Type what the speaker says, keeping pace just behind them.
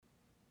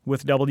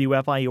With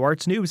WFIU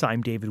Arts News,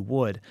 I'm David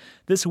Wood.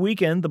 This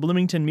weekend, the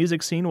Bloomington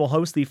music scene will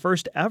host the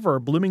first ever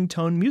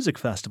Bloomington Music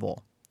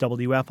Festival.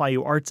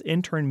 WFIU Arts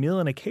intern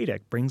Milena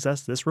Kadek brings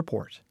us this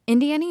report.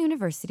 Indiana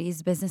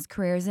University's Business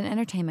Careers and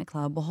Entertainment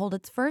Club will hold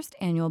its first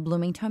annual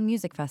Bloomington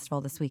Music Festival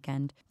this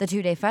weekend. The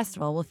two-day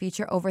festival will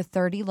feature over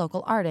 30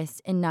 local artists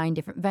in 9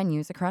 different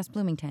venues across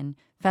Bloomington.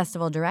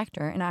 Festival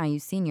director and IU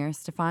senior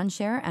Stefan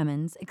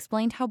Scherer-Emmons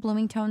explained how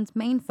Bloomington's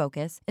main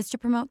focus is to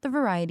promote the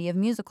variety of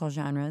musical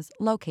genres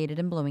located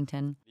in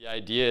Bloomington. The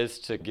idea is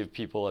to give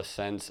people a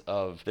sense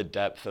of the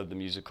depth of the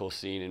musical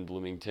scene in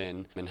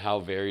Bloomington and how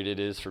varied it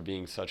is for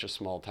being such a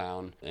small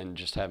town and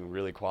just having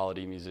really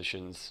quality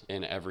musicians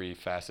in every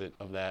facet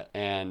of that.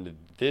 And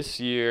this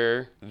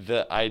year,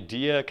 the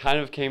idea kind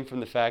of came from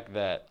the fact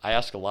that I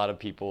ask a lot of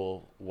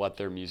people what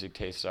their music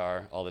tastes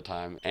are all the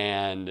time,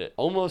 and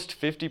almost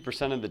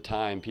 50% of the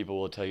time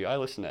people will tell you, I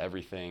listen to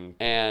everything.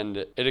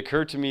 And it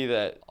occurred to me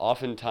that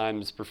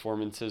oftentimes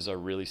performances are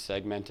really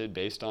segmented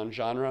based on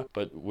genre,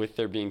 but with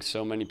there being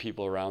so many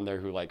people around there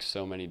who like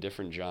so many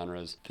different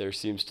genres, there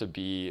seems to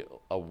be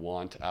a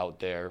want out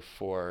there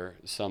for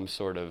some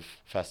sort of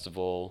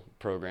festival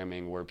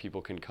programming where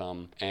people can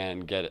come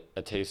and get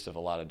a taste of a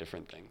lot of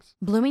different things.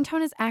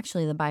 Bloomington is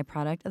actually the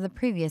byproduct of the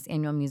previous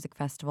annual music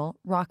festival,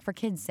 Rock for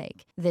Kids'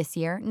 Sake. This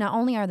year, not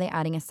only are they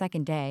adding a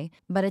second day,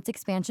 but its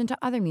expansion to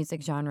other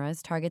music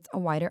genres targets a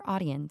wider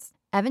audience.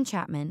 Evan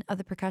Chapman of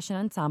the percussion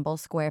ensemble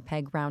Square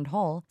Peg Round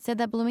Hole said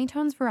that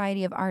Bloomington's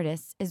variety of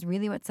artists is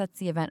really what sets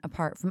the event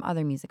apart from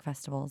other music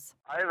festivals.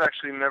 I've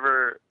actually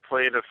never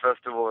played a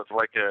festival that's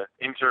like a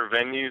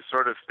inter-venue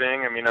sort of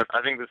thing. I mean,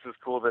 I think this is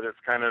cool that it's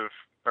kind of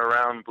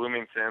around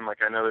Bloomington. Like,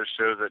 I know there's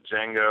shows at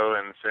Django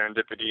and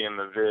Serendipity and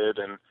the Vid,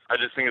 and I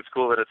just think it's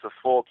cool that it's a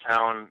full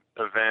town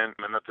event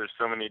and that there's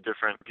so many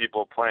different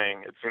people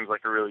playing. It seems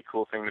like a really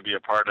cool thing to be a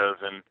part of,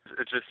 and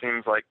it just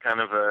seems like kind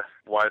of a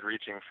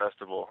wide-reaching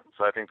festival,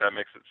 so I think that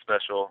makes it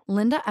special.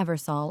 Linda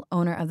Eversole,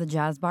 owner of the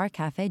jazz bar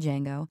Cafe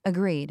Django,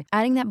 agreed,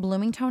 adding that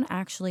Bloomington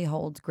actually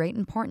holds great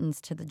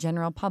importance to the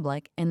general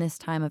public in this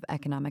time of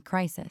economic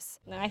crisis.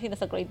 I think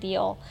that's a great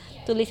deal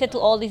to listen to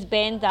all these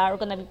bands that are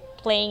going to be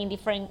playing in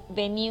different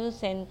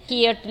venues, and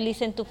here to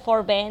listen to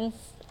 4 bands,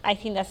 I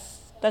think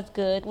that's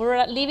good.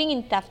 We're living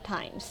in tough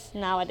times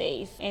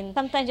nowadays, and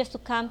sometimes just to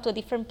come to a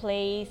different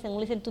place and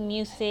listen to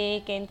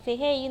music and say,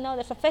 hey,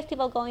 there's a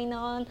festival going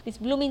on, it's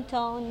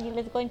Bloomington,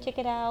 let's go and check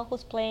it out,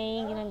 who's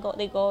playing,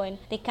 they go and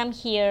they come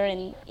here,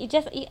 and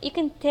you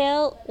can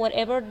tell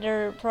whatever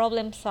their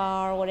problems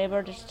are,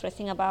 whatever they're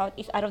stressing about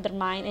is out of their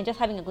mind and just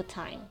having a good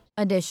time.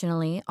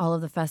 Additionally, all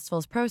of the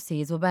festival's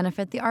proceeds will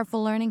benefit the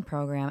Artful Learning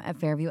program at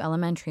Fairview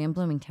Elementary in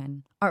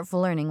Bloomington. Artful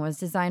Learning was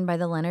designed by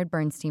the Leonard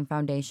Bernstein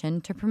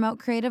Foundation to promote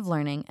creative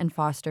learning and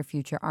foster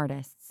future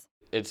artists.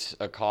 It's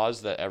a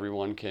cause that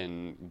everyone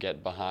can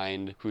get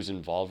behind who's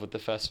involved with the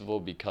festival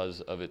because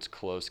of its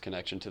close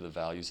connection to the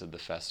values of the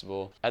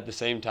festival. At the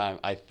same time,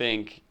 I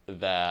think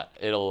that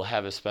it'll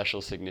have a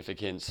special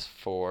significance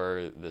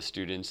for the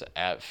students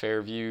at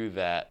Fairview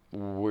that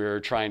we're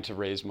trying to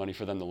raise money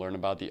for them to learn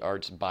about the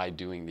arts by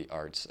doing the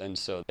arts. And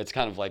so it's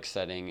kind of like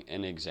setting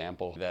an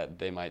example that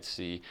they might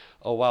see,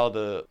 oh wow,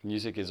 the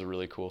music is a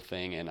really cool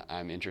thing and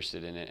I'm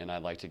interested in it and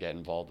I'd like to get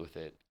involved with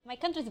it. My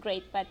country is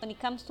great, but when it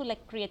comes to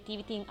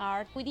creativity in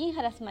art, we didn't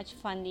have as much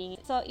funding.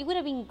 So it would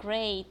have been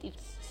great if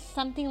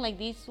something like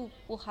this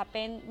would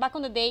happen. Back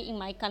on the day in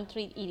my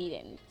country, it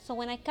didn't. So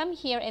when I come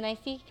here and I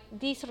see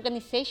these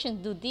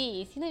organizations do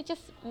this, it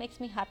just makes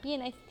me happy.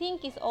 And I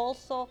think it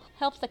also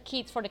helps the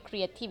kids for the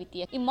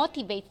creativity. It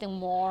motivates them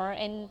more.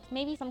 And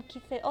maybe some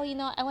kids say, oh,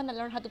 I want to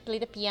learn how to play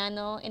the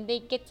piano. And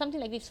they get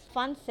something like this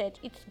fun set.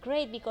 It's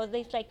great because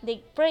they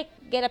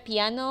get a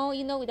piano,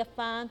 with a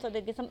fan, so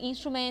they get some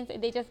instruments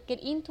and they just get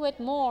into it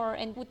more.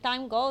 And with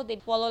time they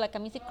follow a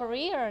music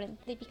career and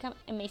they become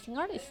amazing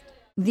artists.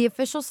 The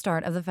official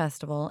start of the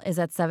festival is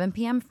at 7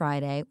 p.m.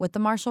 Friday with the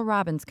Marshall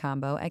Robbins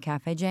combo at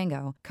Cafe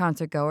Django.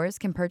 Concert goers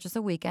can purchase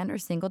a weekend or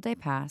single-day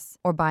pass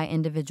or buy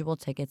individual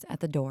tickets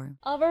at the door.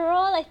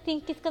 Overall, I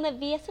think it's going to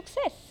be a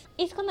success.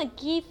 It's going to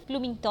give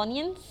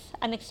Bloomingtonians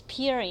an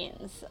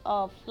experience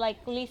of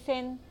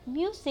listen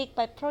music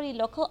by probably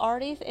local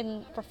artists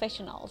and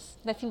professionals.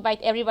 Let's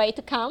invite everybody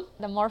to come.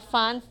 The more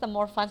fun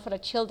for the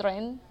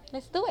children.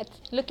 Let's do it.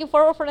 Looking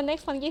forward for the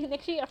next one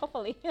next year,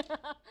 hopefully.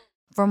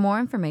 For more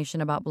information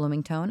about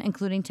Bloomington,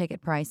 including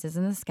ticket prices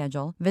and the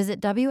schedule,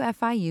 visit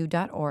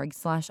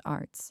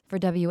wfiu.org/arts. For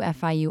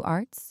WFIU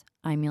Arts,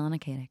 I'm Milena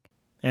Kadek.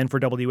 And for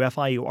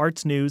WFIU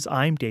Arts News,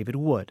 I'm David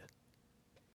Wood.